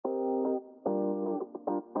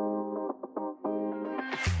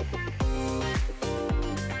Thank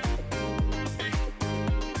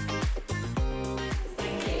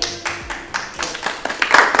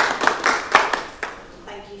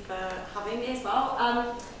you for having me as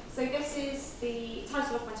well. So this is the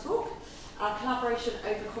title of my talk, Collaboration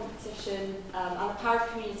over Competition and the Power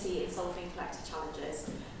of Community in Solving Collective Challenges.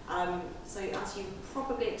 So as you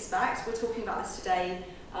probably expect, we're talking about this today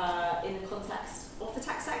in the context of the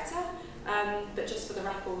tech sector, but just for the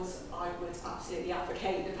records, I would absolutely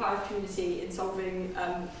advocate the power of community in solving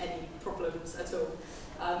any problems at all.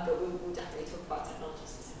 But we'll definitely talk about technology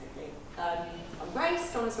specifically. I'm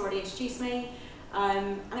Grace, Donna's already introduced me.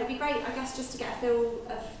 And it'd be great, I guess, just to get a feel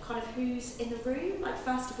of kind of who's in the room. Like,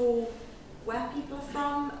 first of all, where people are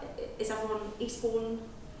from. Is everyone Eastbourne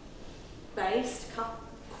based?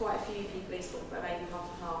 Quite a few people Eastbourne, but maybe half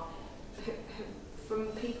and half. From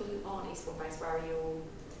people who aren't Eastbourne based, where are you all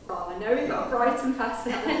from? I know we've got a Brighton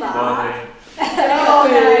person at the back.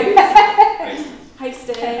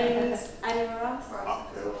 Hastings. Anywhere else?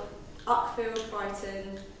 Uckfield,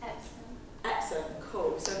 Brighton. Epsom,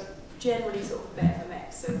 cool. So generally sort of a bit of a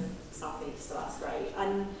mix of South East, so that's great.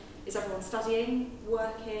 And is everyone studying,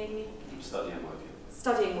 working? Studying and working.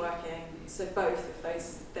 Studying, working, so both of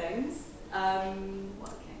those things.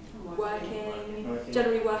 Working.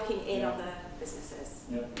 Generally working in other businesses.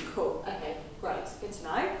 Yeah. Cool, okay, great, good to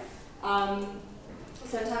know.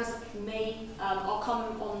 So in terms of me, I'll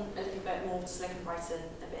come on a little bit more to Silicon Brighton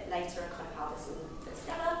a bit later and kind of how this all fits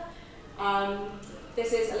together.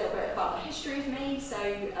 This is a little bit about the history of me, so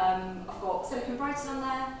I've got Silicon Brighton on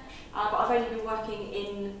there, but I've only been working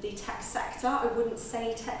in the tech sector. I wouldn't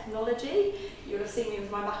say technology. You would have seen me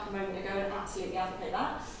with my back a moment ago and absolutely advocate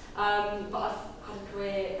that. But I've had a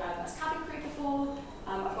career as cabin crew before.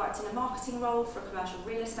 I've worked in a marketing role for a commercial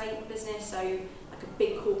real estate business, so like a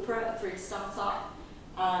big corporate through to startup.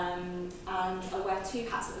 And I wear two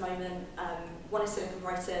hats at the moment. One is Silicon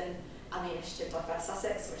Brighton and the initiative Diverse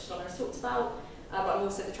Sussex, which Donna has talked about. But I'm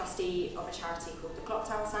also the trustee of a charity called the Clock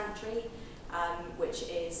Tower Sanctuary, which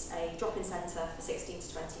is a drop-in centre for 16 to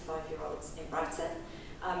 25-year-olds in Brighton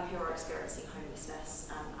who are experiencing homelessness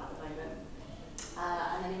at the moment.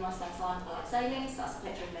 And then in my spare time, I like sailing, so that's a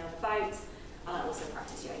picture of me on the boat, and I also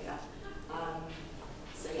practice yoga.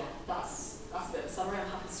 So yeah, that's a bit of a summary. I'm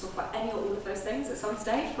happy to talk about any or all of those things at some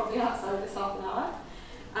stage, probably outside of this half an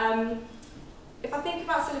hour. If I think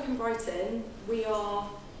about Silicon Brighton, we are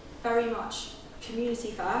very much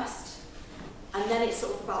community first, and then it's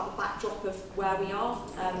sort of about the backdrop of where we are,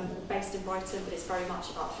 based in Brighton, but it's very much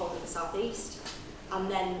about the whole of the South East. And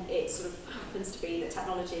then it sort of happens to be that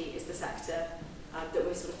technology is the sector that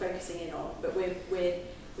we're sort of focusing in on, but we're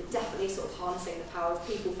definitely sort of harnessing the power of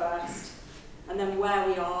people first, and then where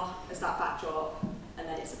we are as that backdrop, and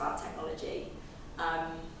then it's about technology.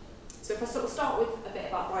 So if I sort of start with a bit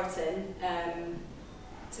about Brighton,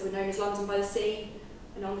 so we're known as London by the Sea,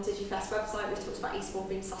 and on the DigiFest website we've talked about Eastbourne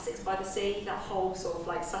being Sussex by the sea, that whole sort of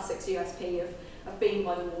like Sussex USP of being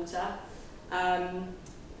by the water.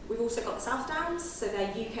 We've also got the South Downs, so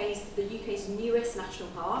they're the UK's newest national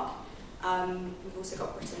park. We've also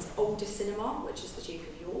got Britain's oldest cinema, which is the Duke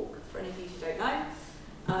of York, for any of you who don't know.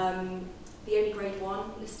 The only Grade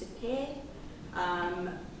 1 listed pier.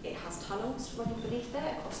 It has tunnels running beneath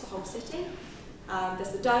it across the whole city.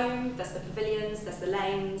 There's the dome, there's the pavilions, there's the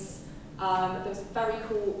lanes. There was a very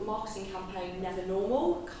cool marketing campaign, Never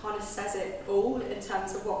Normal, kind of says it all in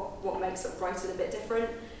terms of what makes up Brighton a bit different.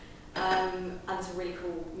 And there's a really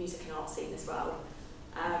cool music and art scene as well.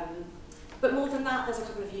 But more than that, there's a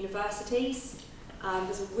couple of universities.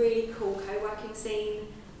 There's a really cool co-working scene.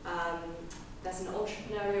 There's an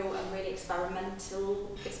entrepreneurial and really experimental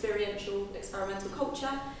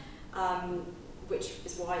culture, which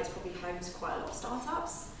is why it's probably home to quite a lot of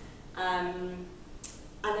startups. And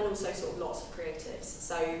then also sort of lots of creatives.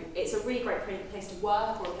 So it's a really great place to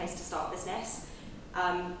work or a place to start a business.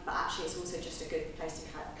 But actually it's also just a good place to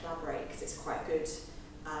collaborate, because it's quite a good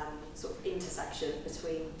sort of intersection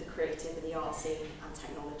between the creative and the art scene and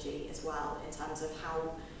technology as well, in terms of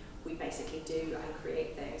how we basically do and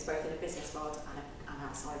create things, both in a business world and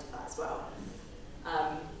outside of that as well.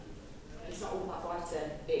 It's not all about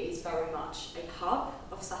Brighton, it is very much a hub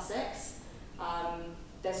of Sussex.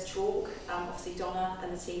 There's Chalk, obviously Donna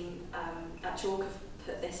and the team at Chalk have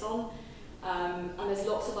put this on. And there's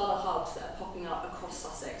lots of other hubs that are popping up across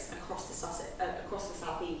Sussex, across the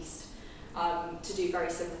South East, to do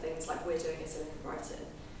very similar things like we're doing in Silicon Brighton.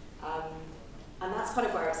 And that's kind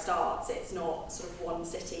of where it starts. It's not sort of one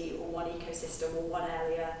city or one ecosystem or one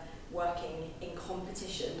area working in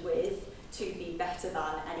competition with to be better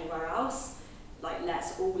than anywhere else. Like,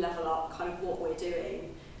 let's all level up kind of what we're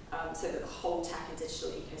doing. so that the whole tech and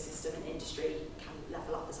digital ecosystem and industry can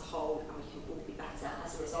level up as a whole and we can all be better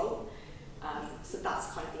as a result. So that's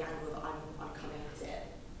kind of the angle that I'm coming at it.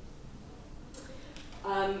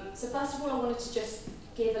 So first of all, I wanted to just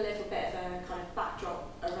give a little bit of a kind of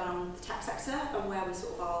backdrop around the tech sector and where we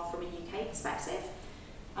sort of are from a UK perspective.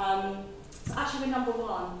 So actually we're number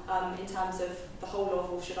one in terms of the whole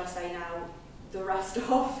of, or should I say now, the rest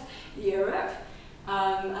of Europe,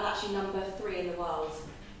 and actually number 3 in the world.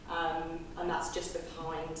 And that's just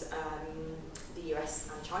behind the US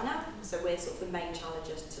and China. So we're sort of the main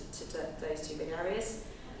challengers to those 2 big areas.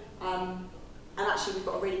 And actually we've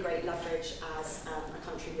got a really great leverage as a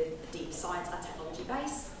country with a deep science and technology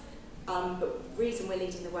base. But the reason we're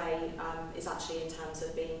leading the way is actually in terms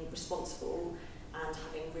of being responsible and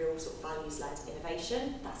having real sort of values-led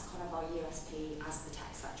innovation. That's kind of our USP as the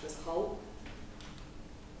tech sector as a whole.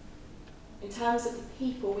 In terms of the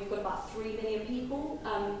people, we've got about 3 million people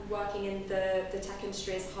working in the tech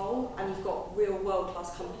industry as a whole, and you've got real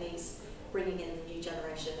world-class companies bringing in the new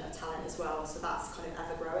generation of talent as well, so that's kind of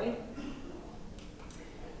ever-growing.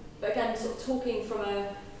 But again, sort of talking from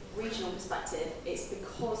a regional perspective, it's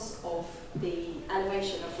because of the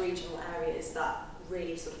elevation of regional areas that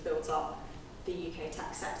really sort of builds up the UK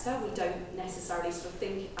tech sector. We don't necessarily sort of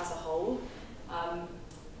think as a whole,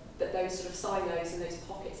 but those sort of silos and those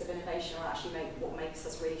pockets of innovation are actually what makes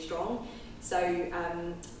us really strong. So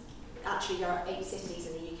actually there are 8 cities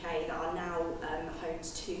in the UK that are now home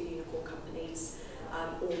to 2 unicorn companies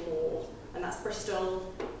or more, and that's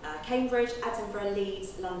Bristol, Cambridge, Edinburgh,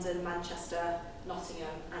 Leeds, London, Manchester,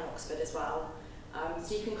 Nottingham and Oxford as well.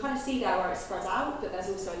 So you can kind of see there where it's spread out, but there's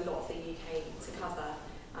also a lot of the UK to cover.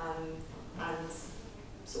 And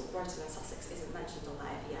sort of Brighton and Sussex isn't mentioned on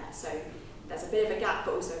there yet, so there's a bit of a gap,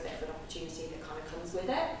 but also a bit of an opportunity that kind of comes with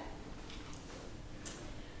it.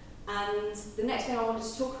 And the next thing I wanted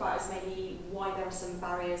to talk about is maybe why there are some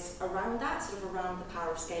barriers around that, sort of around the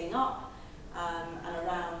power of scaling up, and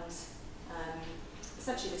around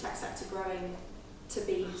essentially the tech sector growing to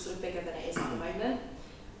be sort of bigger than it is at the moment.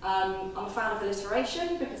 I'm a fan of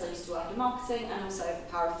alliteration because I used to work in marketing, and also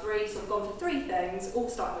the power of 3, so I've gone for 3 things, all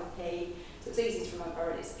starting with P, so it's easy to remember,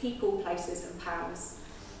 and it's people, places and pounds.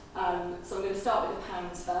 So I'm going to start with the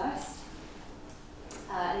pounds first,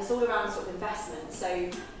 and it's all around sort of investment. So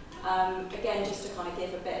again, just to kind of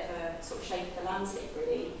give a bit of a sort of shape of the landscape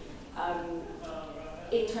really,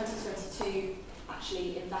 in 2022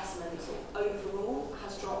 actually investment sort of overall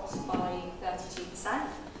has dropped by 32%.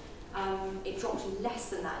 It dropped less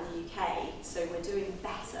than that in the UK, so we're doing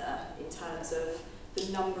better in terms of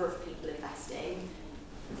the number of people investing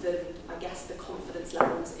than, I guess, the confidence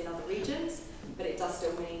levels in other regions, but it does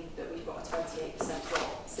still mean that we've got a 28%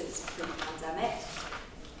 drop since pre-pandemic.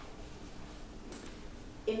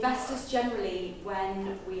 Investors generally,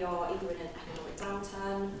 when we are either in an economic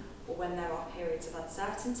downturn or when there are periods of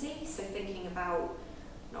uncertainty, so thinking about,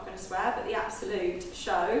 I'm not going to swear, but the absolute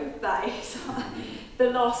show that is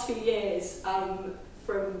the last few years,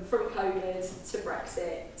 from COVID to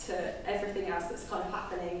Brexit to everything else that's kind of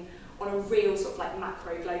happening on a real sort of like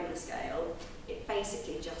macro global scale, it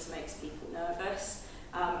basically just makes people nervous.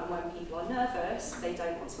 And when people are nervous, they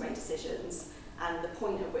don't want to make decisions. And the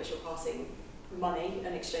point at which you're passing money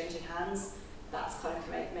and exchanging hands, that's kind of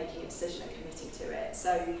making a decision and committing to it.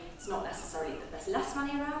 So it's not necessarily that there's less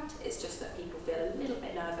money around, it's just that people feel a little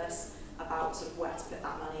bit nervous about sort of where to put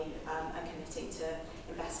that money and committing to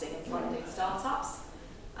investing and funding startups.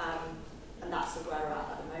 And that's sort of where we're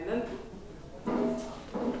at the moment.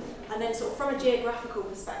 And then sort of from a geographical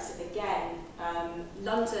perspective again,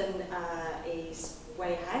 London is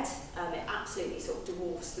way ahead. It absolutely sort of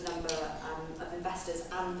dwarfs the number of investors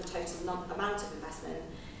and the total amount of investment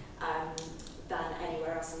than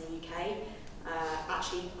anywhere else in the UK.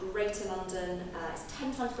 Actually, Greater London is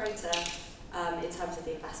 10 times greater in terms of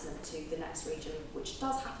the investment to the next region, which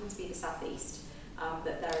does happen to be the South East,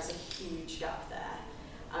 but there is a huge gap there.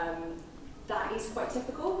 That is quite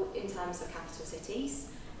typical in terms of capital cities.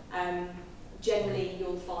 Generally,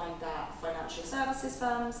 you'll find that financial services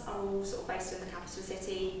firms are all sort of based in the capital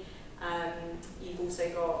city. You've also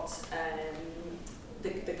got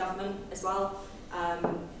the government as well,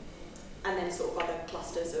 and then sort of other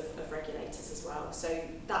clusters of regulators as well. So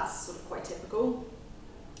that's sort of quite typical.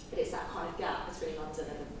 But it's that kind of gap between London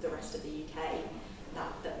and the rest of the UK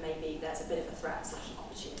that maybe there's a bit of a threat / an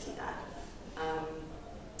opportunity there.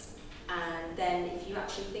 And then if you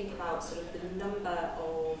actually think about sort of the number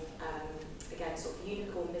of, again, sort of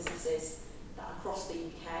unicorn businesses that are across the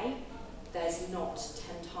UK, there's not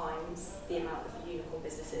 10 times the amount of unicorn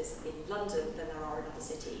businesses in London than there are in other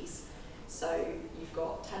cities. So you've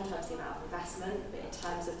got 10 times the amount of investment, but in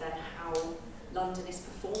terms of then how London is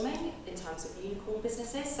performing in terms of unicorn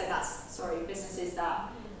businesses, so that's, businesses that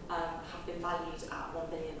have been valued at 1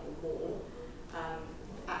 billion or more,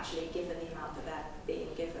 actually given the amount that they're being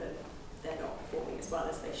given, they're not performing as well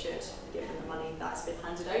as they should, given the money that's been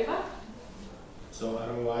handed over. So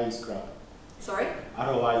ROI is crap. Sorry?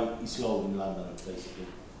 ROI is low in London, basically.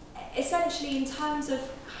 Essentially, in terms of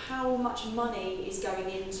how much money is going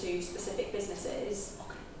into specific businesses,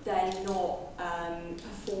 they're not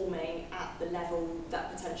performing at the level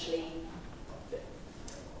that potentially,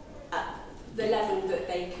 at the level that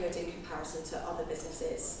they could in comparison to other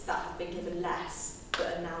businesses that have been given less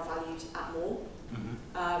but are now valued at more.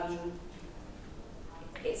 Mm-hmm.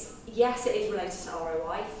 Yes, it is related to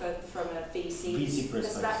ROI from a VC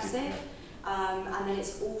perspective. Yeah. And then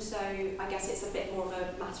it's also, I guess it's a bit more of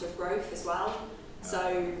a matter of growth as well. Yeah.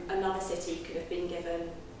 So another city could have been given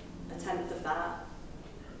a tenth of that,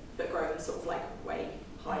 but grown sort of like way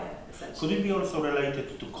higher, essentially. Could it be also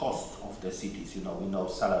related to cost of the cities? You know, we know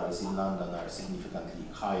salaries in London are significantly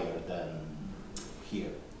higher than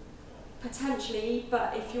here. Potentially,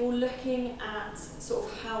 but if you're looking at sort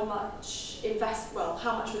of how much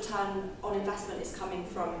return on investment is coming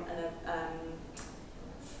from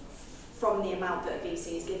the amount that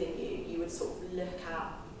VC is giving you, you would sort of look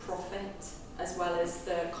at profit as well as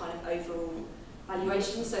the kind of overall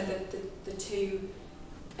valuation. So the two,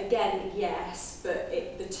 again, yes, but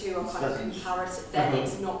the two are kind of comparative. Then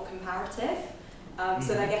it's not comparative.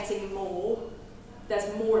 So they're getting more.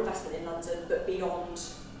 There's more investment in London, but beyond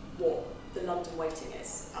what the London weighting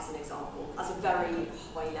is, as an example, as a very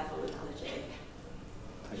high level analogy.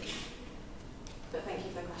 Thank you. But thank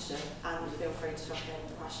you for the question, and feel free to drop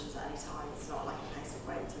in questions at any time. It's not like a case of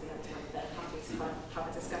wait until the end of it. Happy to kind of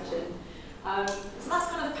have a discussion. So that's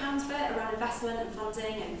kind of the pounds bit around investment and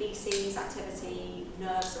funding and VCs, activity,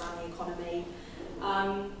 nerves around the economy.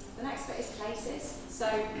 The next bit is places. So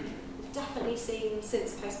we've definitely seen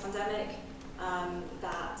since post-pandemic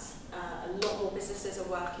that a lot more businesses are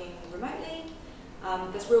working remotely.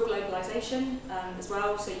 There's real globalisation as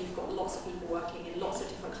well, so you've got lots of people working in lots of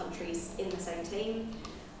different countries in the same team.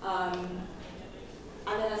 And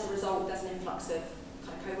then as a result, there's an influx of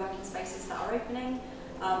kind of co-working spaces that are opening,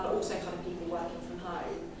 but also kind of people working from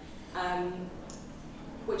home,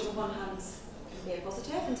 which on one hand can be a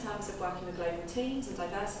positive in terms of working with global teams and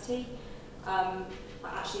diversity,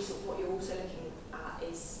 but actually sort of what you're also looking at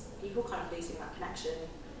is people kind of losing that connection,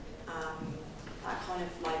 that kind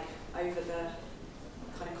of like over the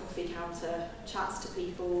kind of coffee counter chats to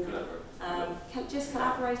people, just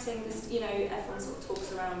collaborating. This, you know, everyone sort of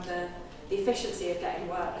talks around the efficiency of getting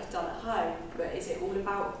work done at home, but is it all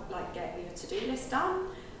about like getting your to-do list done,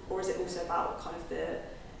 or is it also about kind of the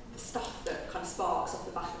stuff that kind of sparks off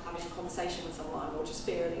the back of having a conversation with someone, or just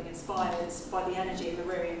feeling inspired by the energy in the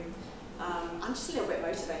room, and just a little bit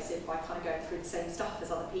motivated by kind of going through the same stuff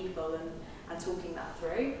as other people and talking that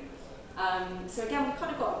through. So again, we've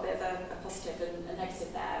kind of got a bit of a positive and a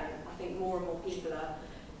negative there. I think more and more people are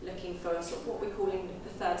looking for sort of what we're calling the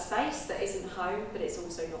third space that isn't home, but it's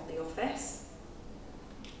also not the office.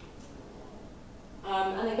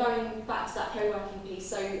 And then going back to that co-working piece,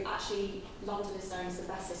 so actually London is known as the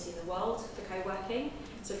best city in the world for co-working.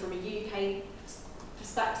 So from a UK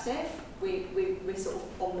perspective, we're sort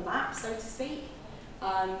of on the map, so to speak.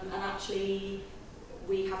 And actually,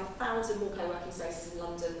 we have 1,000 more co-working spaces in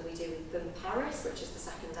London than we do in Paris, which is the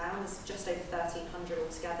second down. There's just over 1,300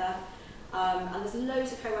 altogether. And there's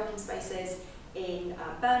loads of co-working spaces in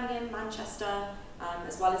Birmingham, Manchester,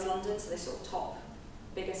 as well as London, so they're sort of top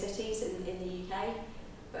bigger cities in the UK.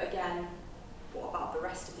 But again, what about the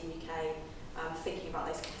rest of the UK? Thinking about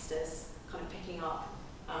those clusters, kind of picking up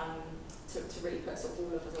to really put sort of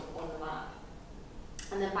all of us on the map.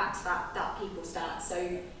 And then back to that people stat.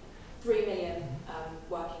 So 3 million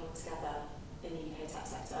working together in the UK tech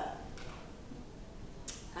sector.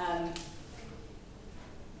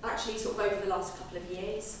 Actually, sort of over the last couple of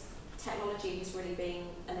years, technology has really been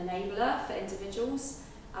an enabler for individuals,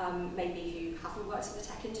 maybe who haven't worked in the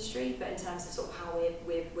tech industry, but in terms of sort of how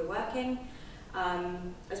we're working,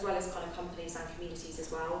 as well as kind of companies and communities as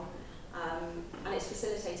well. And it's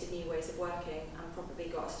facilitated new ways of working and probably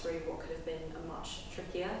got us through what could have been a much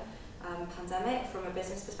trickier pandemic from a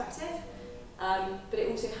business perspective. But it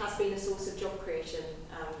also has been a source of job creation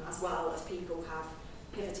as well, as people have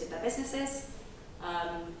pivoted their businesses.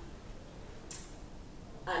 And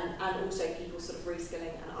also people sort of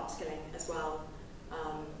reskilling and upskilling as well,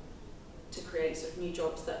 to create sort of new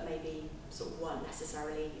jobs that maybe sort of weren't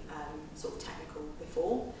necessarily sort of technical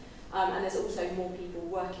before. And there's also more people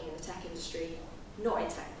working in the tech industry not in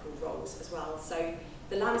technical roles as well. So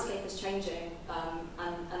the landscape is changing,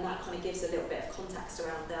 and that kind of gives a little bit of context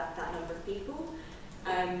around that number of people.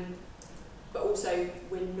 But also,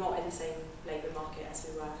 we're not in the same labour market as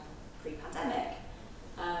we were pre-pandemic.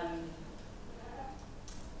 And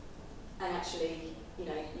actually, you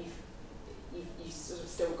know, you've sort of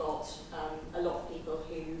still got a lot of people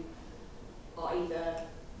who are either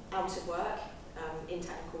out of work in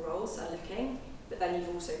technical roles are looking, but then you've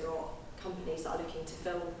also got companies that are looking to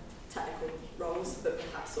fill technical roles, but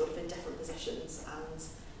perhaps sort of in different positions, and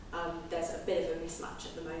there's a bit of a mismatch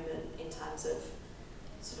at the moment in terms of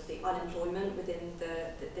sort of the unemployment within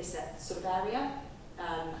this sort of area,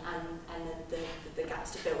 and then the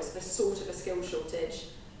gaps to fill. So there's sort of a skill shortage,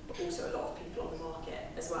 but also a lot of people on the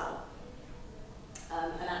market as well.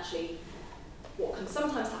 And actually, what can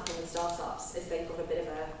sometimes happen with startups is they've got a bit of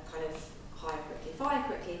a kind of hire quickly, fire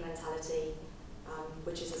quickly mentality,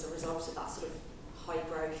 which is as a result of that sort of high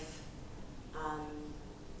growth,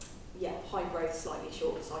 slightly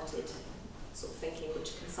short-sighted sort of thinking,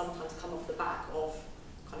 which can sometimes come off the back of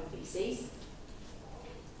kind of VCs.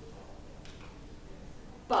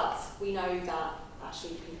 But we know that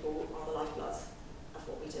actually people are the lifeblood of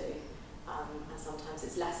what we do, and sometimes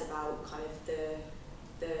it's less about kind of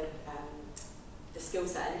the skill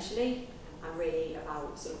set initially, and really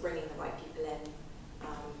about sort of bringing the right people in,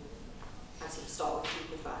 and sort of start with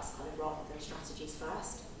people first, kind of rather than strategies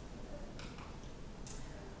first.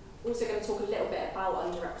 Also going to talk a little bit about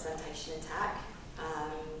underrepresentation in tech.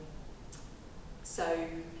 So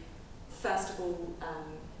first of all,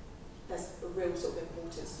 there's a real sort of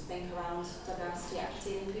importance to think around diversity,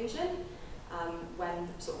 equity and inclusion when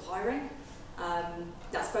sort of hiring.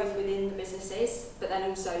 That's both within the businesses, but then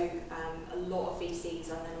also a lot of VCs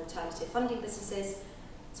and then alternative funding businesses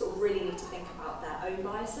sort of really need to think about their own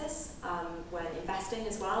biases when investing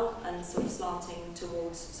as well, and sort of slanting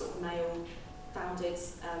towards sort of male-founded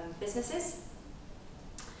businesses.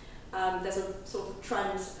 There's a sort of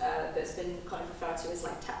trend that's been kind of referred to as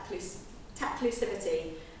like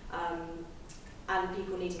tech-clusivity, and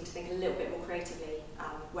people needing to think a little bit more creatively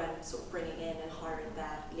when sort of bringing in and hiring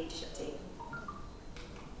their leadership team.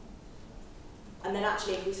 And then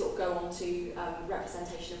actually, if we sort of go on to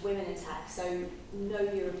representation of women in tech, so no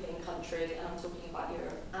European country, and I'm talking about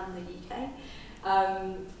Europe and the UK,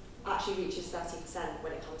 actually reaches 30%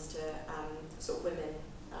 when it comes to sort of women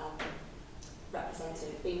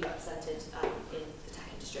being represented in the tech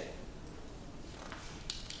industry.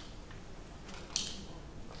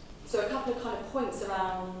 So a couple of kind of points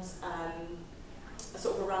around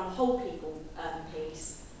sort of around the whole people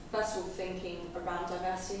piece. First of all, thinking around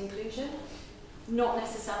diversity and inclusion. Not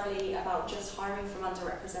necessarily about just hiring from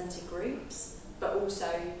underrepresented groups, but also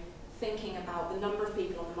thinking about the number of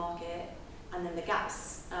people on the market and then the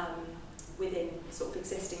gaps within sort of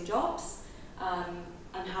existing jobs,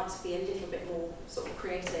 and how to be a little bit more sort of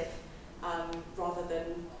creative rather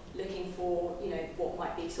than looking for, you know, what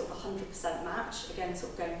might be sort of 100% match. Again,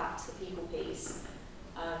 sort of going back to the people piece,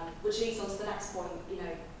 which leads on to the next point. You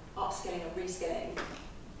know, upskilling and reskilling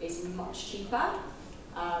is much cheaper.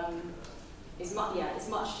 Is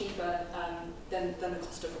much cheaper than the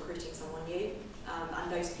cost of recruiting someone new,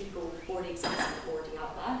 and those people already exist, already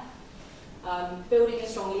out there. Building a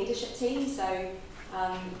strong leadership team, so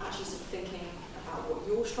actually sort of thinking about what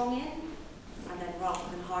you're strong in, and then rather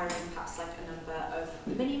than hiring perhaps like a number of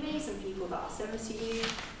mini-me's and people that are similar to you,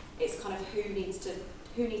 it's kind of who needs to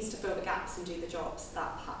fill the gaps and do the jobs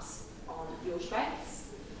that perhaps aren't your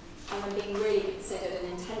strengths, and then being really considered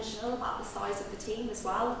and intentional about the size of the team as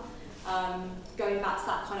well. Going back to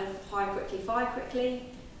that kind of hire quickly, fire quickly,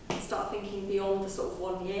 start thinking beyond the sort of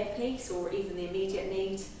 1 year piece or even the immediate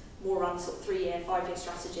need, more around the sort of 3 year, 5 year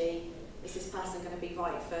strategy. Is this person going to be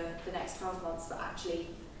right for the next 12 months, but actually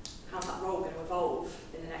how's that role going to evolve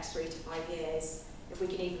in the next 3 to 5 years? If we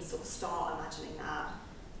can even sort of start imagining that,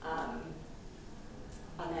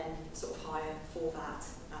 and then sort of hire for that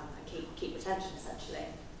and keep retention essentially.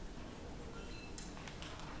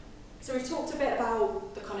 So we've talked a bit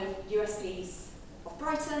about the kind of USPs of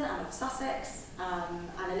Brighton and of Sussex,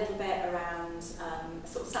 and a little bit around a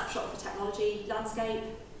sort of snapshot of the technology landscape,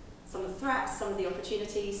 some of the threats, some of the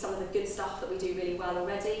opportunities, some of the good stuff that we do really well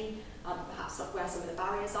already, perhaps where some of the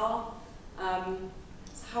barriers are.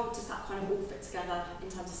 So how does that kind of all fit together in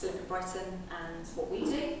terms of Silicon Brighton and what we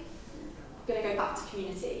do? I'm going to go back to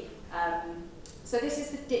community. So this is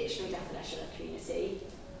the dictionary definition of community.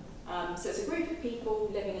 So it's a group of people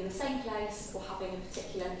living in the same place or having a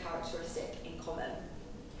particular characteristic in common.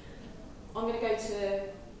 I'm going to go to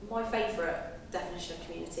my favourite definition of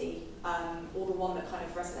community, or the one that kind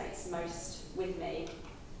of resonates most with me,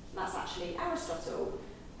 That's actually Aristotle.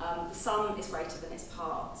 The sum is greater than its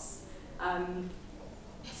parts.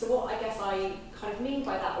 So what I guess I kind of mean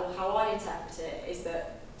by that, or how I interpret it, is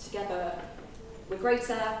that together we're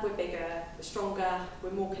greater, we're bigger, we're stronger,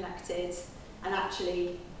 we're more connected, and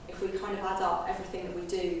actually if we kind of add up everything that we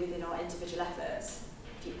do within our individual efforts,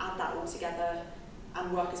 if you add that all together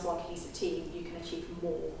and work as one cohesive team, you can achieve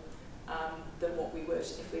more than what we would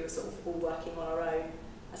if we were sort of all working on our own,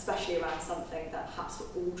 especially around something that perhaps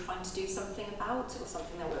we're all trying to do something about, or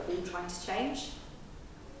something that we're all trying to change.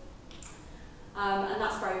 And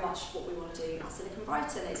that's very much what we want to do at Silicon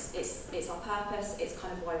Brighton. It's our purpose, it's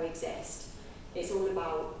kind of why we exist. It's all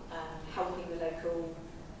about helping the local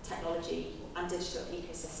technology and digital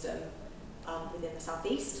ecosystem within the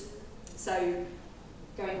Southeast. So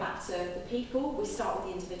going back to the people, we start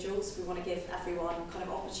with the individuals. We want to give everyone kind of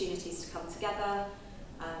opportunities to come together,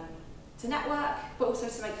 to network, but also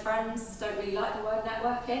to make friends. Don't really like the word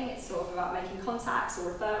networking. It's sort of about making contacts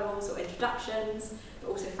or referrals or introductions,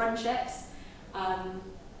 but also friendships.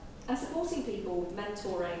 And supporting people,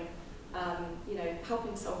 mentoring, you know,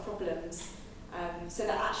 helping solve problems, so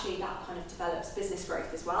that actually that kind of develops business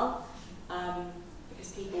growth as well,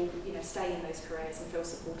 because people, you know, stay in those careers and feel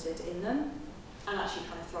supported in them, and actually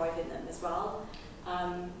kind of thrive in them as well.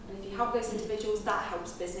 And if you help those individuals, that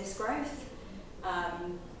helps business growth.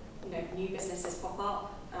 You know, new businesses pop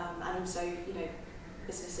up, and also, you know,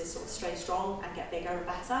 businesses sort of stay strong and get bigger and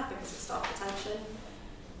better because of staff retention.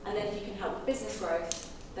 And then if you can help with business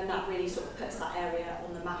growth, then that really sort of puts that area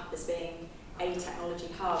on the map as being a technology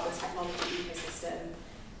hub, a technology ecosystem.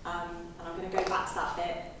 And I'm going to go back to that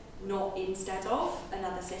bit, not instead of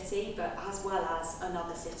another city, but as well as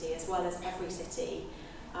another city, as well as every city,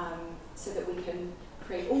 so that we can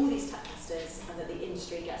create all these tech clusters and that the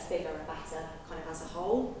industry gets bigger and better kind of as a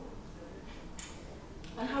whole.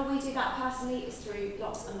 And how we do that personally is through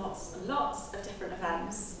lots and lots and lots of different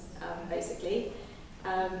events, basically.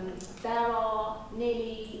 There are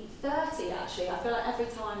nearly 30 actually. I feel like every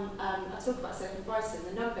time I talk about Silicon Brighton,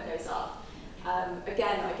 the number goes up.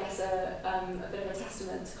 Again, I guess a bit of a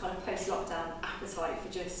testament to kind of post-lockdown appetite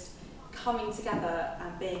for just coming together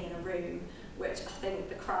and being in a room, which I think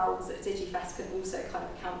the crowds at DigiFest can also kind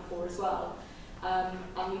of account for as well.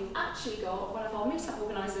 And we've actually got one of our meetup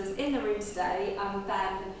organisers in the room today,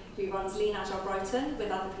 Ben, who runs Lean Agile Brighton with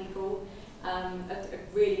other people. A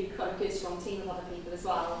really kind of good, strong team of other people as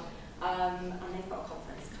well. And they've got a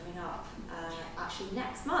conference coming up actually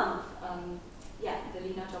next month. Yeah, the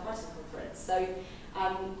Lean Agile Brighton conference. So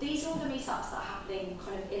these are all the meetups that are happening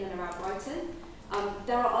kind of in and around Brighton.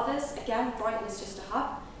 There are others. Again, Brighton is just a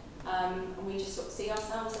hub, and we just sort of see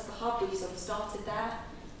ourselves as the hub. We sort of started there.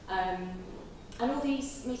 And all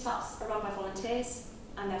these meetups are run by volunteers,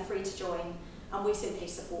 and they're free to join, and we simply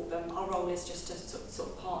support them. Our role is just to sort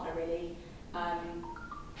of partner, really.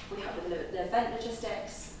 We help with the event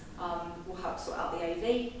logistics, we'll help sort out the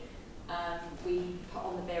AV, we put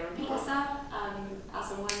on the beer and pizza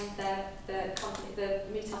as and when the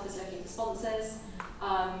meetup is looking for sponsors,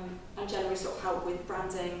 and generally sort of help with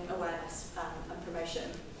branding, awareness and promotion.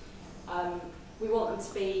 We want them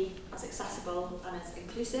to be as accessible and as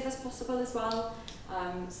inclusive as possible as well,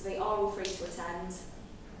 so they are all free to attend.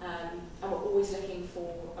 And we're always looking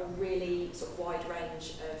for a really sort of wide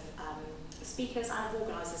range of speakers and of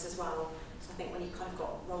organisers as well. So I think when you've kind of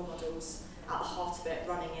got role models at the heart of it,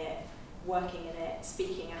 running it, working in it,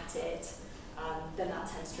 speaking at it, then that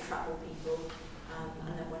tends to attract more people.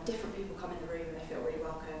 And then when different people come in the room and they feel really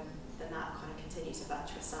welcome, then that kind of continues a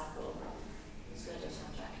virtuous cycle. Just going to do a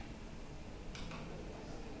sound check.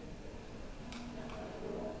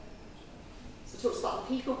 Talks about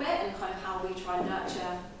the people bit and kind of how we try and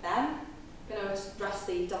nurture them. I'm going to address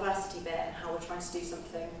the diversity bit and how we're trying to do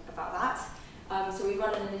something about that. So we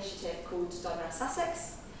run an initiative called Diverse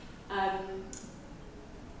Sussex.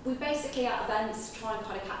 We basically at events try and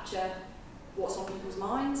kind of capture what's on people's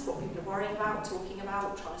minds, what people are worrying about, talking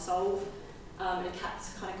about, trying to solve, and it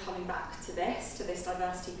kept kind of coming back to this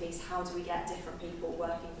diversity piece. How do we get different people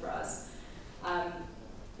working for us?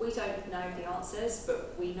 We don't know the answers,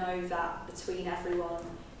 but we know that between everyone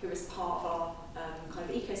who is part of our kind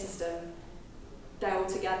of ecosystem, they'll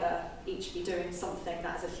together each be doing something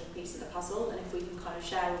that is a little piece of the puzzle, and if we can kind of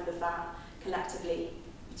share all of that collectively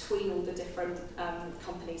between all the different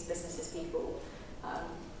companies, businesses, people,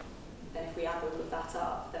 then if we add all of that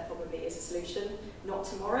up, there probably is a solution. Not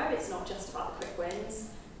tomorrow, it's not just about the quick wins,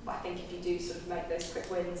 but I think if you do sort of make those quick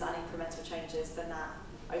wins and incremental changes, then that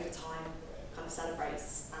over time kind of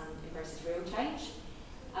celebrates and embraces real change.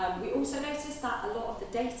 We also noticed that a lot of the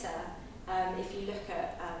data, if you look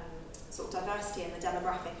at sort of diversity and the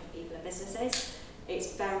demographic of people and businesses,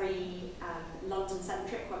 it's very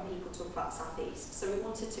London-centric when people talk about the South East. So we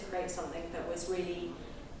wanted to create something that was really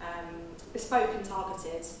bespoke and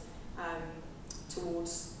targeted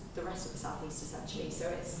towards the rest of the South East, essentially. So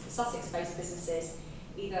it's Sussex-based businesses,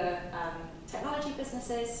 either technology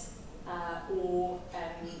businesses or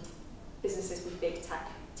businesses with big tech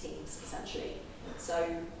teams, essentially. So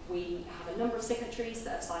we have a number of signatories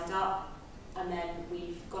that have signed up, and then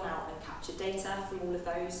we've gone out and captured data from all of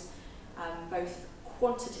those, both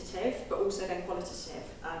quantitative but also then qualitative,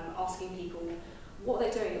 asking people what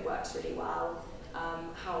they're doing that works really well,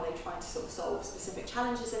 how they're trying to sort of solve specific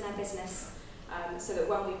challenges in their business, so that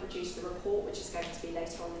when we produce the report, which is going to be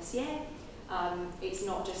later on this year, it's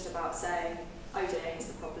not just about saying, oh dear, it's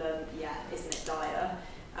the problem, yeah, isn't it dire?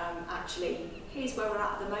 Actually, here's where we're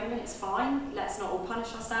at the moment, it's fine, let's not all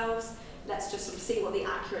punish ourselves, let's just sort of see what the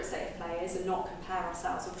accurate state of play is and not compare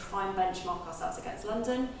ourselves or try and benchmark ourselves against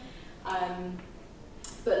London.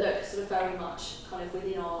 But look sort of very much kind of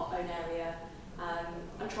within our own area,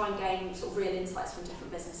 and try and gain sort of real insights from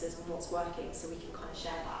different businesses on what's working so we can kind of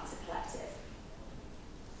share that as a collective.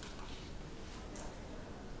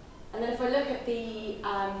 And then if I look at the,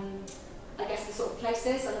 I guess the sort of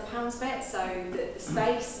places and the pounds bit, so the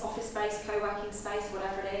space, office space, co-working space,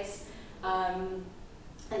 whatever it is, and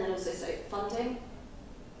then also so funding.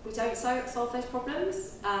 We don't solve those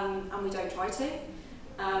problems, and we don't try to.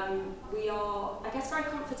 We are, I guess, very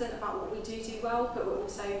confident about what we do well, but we're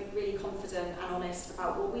also really confident and honest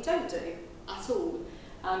about what we don't do at all.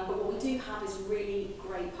 But what we do have is really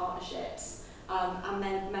great partnerships and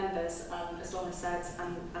members, as Donna said,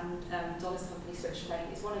 and Donna's company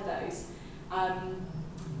Switchplane is one of those.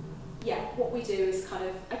 Yeah, what we do is kind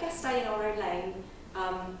of, I guess, stay in our own lane,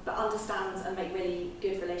 but understand and make really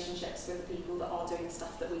good relationships with the people that are doing the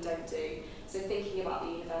stuff that we don't do. So thinking about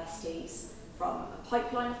the universities from a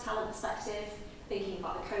pipeline of talent perspective, thinking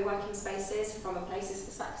about the co-working spaces from a places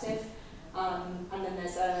perspective, and then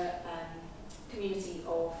there's a community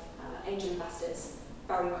of angel investors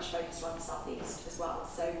very much focused around the South East as well.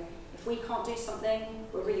 So if we can't do something,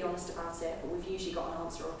 we're really honest about it, but we've usually got an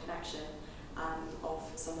answer or a connection of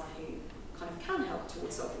someone who kind of can help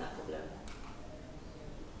towards solving that problem.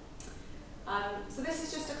 So this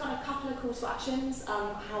is just a kind of couple of call to actions.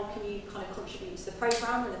 How can you kind of contribute to the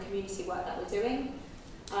programme and the community work that we're doing?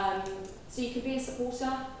 So you can be a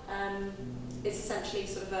supporter. It's essentially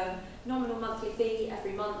sort of a nominal monthly fee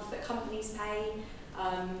every month that companies pay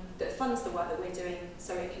that funds the work that we're doing,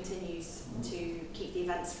 so it continues to keep the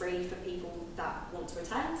events free for people that want to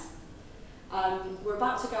attend. We're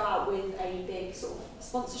about to go out with a big sort of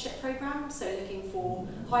sponsorship programme, so looking for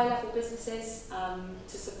high level businesses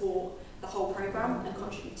to support the whole programme and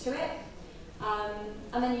contribute to it.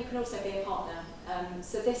 And then you can also be a partner.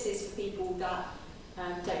 So this is for people that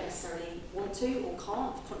don't necessarily want to or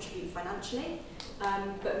can't contribute financially,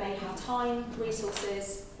 but may have time,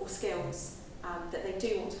 resources or skills that they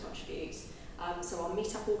do want to contribute. So our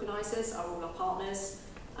meetup organisers are all our partners,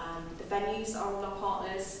 the venues are all our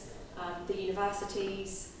partners, the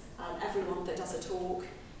universities, everyone that does a talk,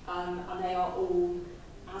 and they are all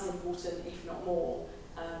as important, if not more,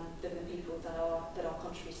 than the people that are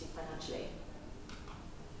contributing financially.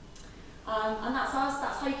 And that's us,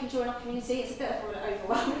 that's how you can join our community. It's a bit of an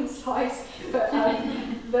overwhelming slide, but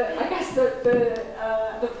I guess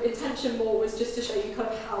the intention more was just to show you kind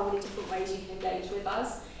of how many different ways you can engage with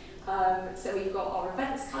us. So we've got our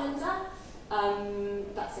events calendar,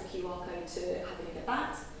 that's a QR code to have a look at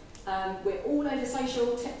that. We're all over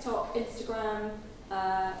social, TikTok, Instagram,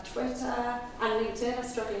 Twitter and LinkedIn. I'm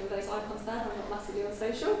struggling with those icons there, I'm not massively on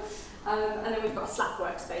social. And then we've got a Slack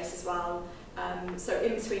workspace as well. So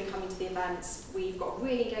in between coming to the events, we've got a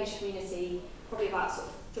really engaged community, probably about sort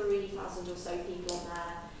of 3,000 or so people on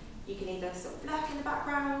there. You can either sort of lurk in the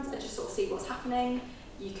background and just sort of see what's happening.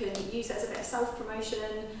 You can use it as a bit of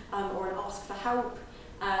self-promotion or an ask for help,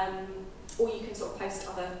 or you can sort of post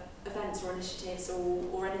other events or initiatives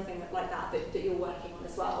or anything like that that you're working on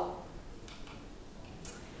as well.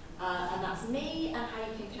 And that's me and how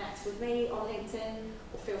you can connect with me on LinkedIn,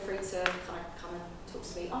 or feel free to kind of come and talk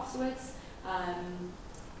to me afterwards.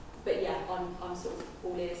 But yeah, I'm sort of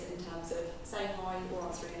all ears in terms of saying hi or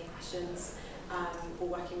answering any questions, or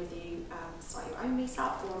working with you to start your own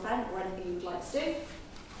meetup or event or anything you would like to do.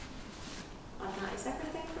 And that is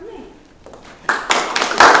everything from me.